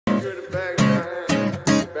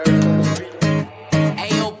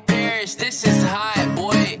This is HIVE,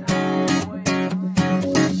 boy.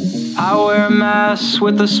 I wear a mask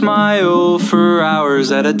with a smile for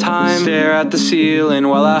hours at a time. Stare at the ceiling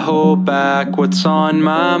while I hold back what's on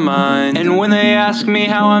my mind. And when they ask me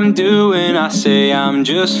how I'm doing, I say I'm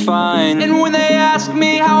just fine. And when they ask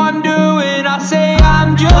me how I'm doing, I say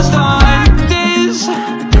I'm just fine. The fact is,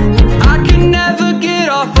 I can never get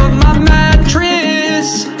off of my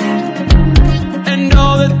mattress, and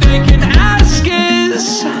all that they can ask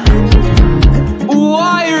is,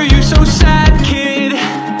 why are you so sad, kid?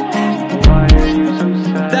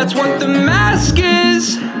 That's what the mask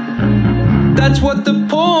is. That's what the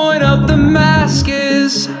point of the mask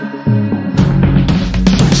is.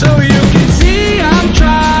 So you can see I'm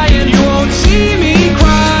trying, you won't see me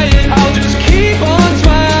crying. I'll just keep on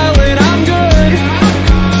smiling, I'm good.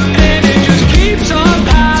 And it just keeps on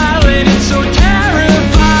piling, it's so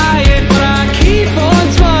terrifying. But I keep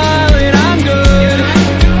on smiling, I'm good.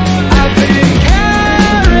 I've been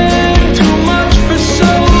caring too much for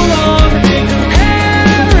so long, been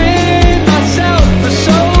comparing myself for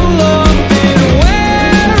so long, been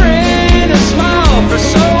wearing a smile for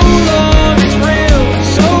so long. It's real,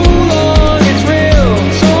 so long, it's real,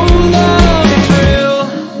 so long, it's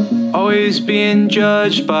real. Always being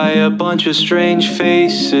judged by a bunch of strange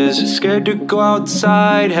faces. Scared to go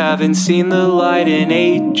outside, haven't seen the light in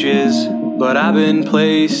ages. But I've been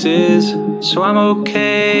places, so I'm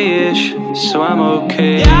okay-ish, so I'm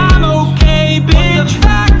okay. Yeah, I'm okay, bitch. The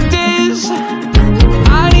fact is,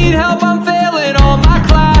 I need help, I'm failing all my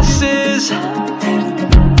classes.